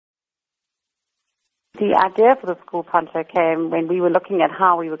The idea for the school poncho came when we were looking at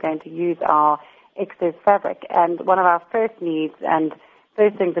how we were going to use our excess fabric. And one of our first needs and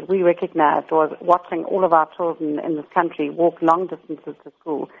first things that we recognized was watching all of our children in this country walk long distances to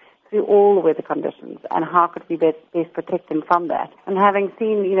school through all the weather conditions, and how could we best protect them from that. And having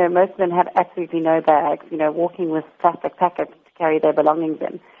seen, most of them have absolutely no bags, walking with plastic packets to carry their belongings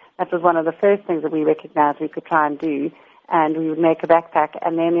in. That was one of the first things that we recognized we could try and do, and we would make a backpack.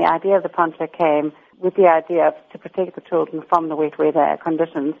 And then the idea of the poncho came with the idea to protect the children from the wet weather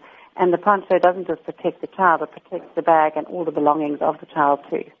conditions. And the poncho doesn't just protect the child, it protects the bag and all the belongings of the child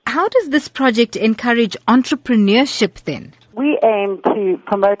too. How does this project encourage entrepreneurship then? We aim to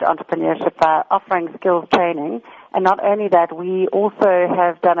promote entrepreneurship by offering skills training. And not only that, we also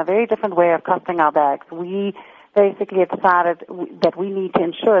have done a very different way of costing our bags. We basically have decided that we need to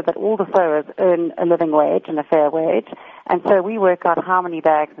ensure that all the sewers earn a living wage and a fair wage. And so we work out how many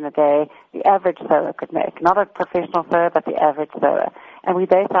bags in a day the average sewer could make. Not a professional sewer, but the average sewer. And we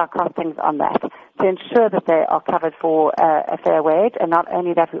base our costings on that to ensure that they are covered for a fair wage. And not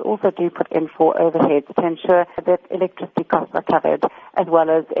only that, we also do put in for overheads to ensure that electricity costs are covered, as well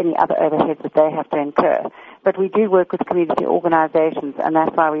as any other overheads that they have to incur. But we do work with community organizations, and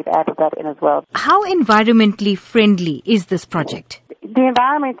that's why we've added that in as well. How environmentally friendly is this project? The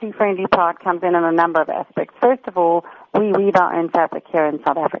environmentally friendly part comes in a number of aspects. First of all, we weave our own fabric here in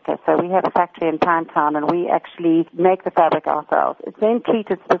South Africa. So we have a factory in Pinetown, and we actually make the fabric ourselves. It's then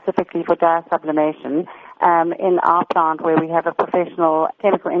treated specifically for dye sublimation in our plant, where we have a professional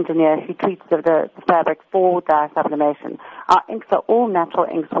chemical engineer who treats the fabric for dye sublimation. Our inks are all natural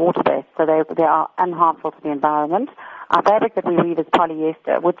inks, water-based, so they are unharmful to the environment. Our fabric that we weave is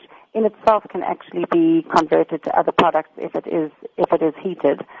polyester, which in itself can actually be converted to other products if it is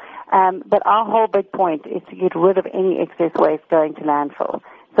heated. But our whole big point is to get rid of any excess waste going to landfill.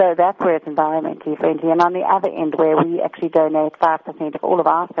 So that's where it's environmentally friendly. And on the other end, where we actually donate 5% of all of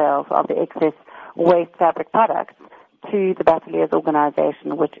our sales of the excess waste fabric products to the Bateliers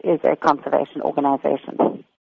organization, which is a conservation organization.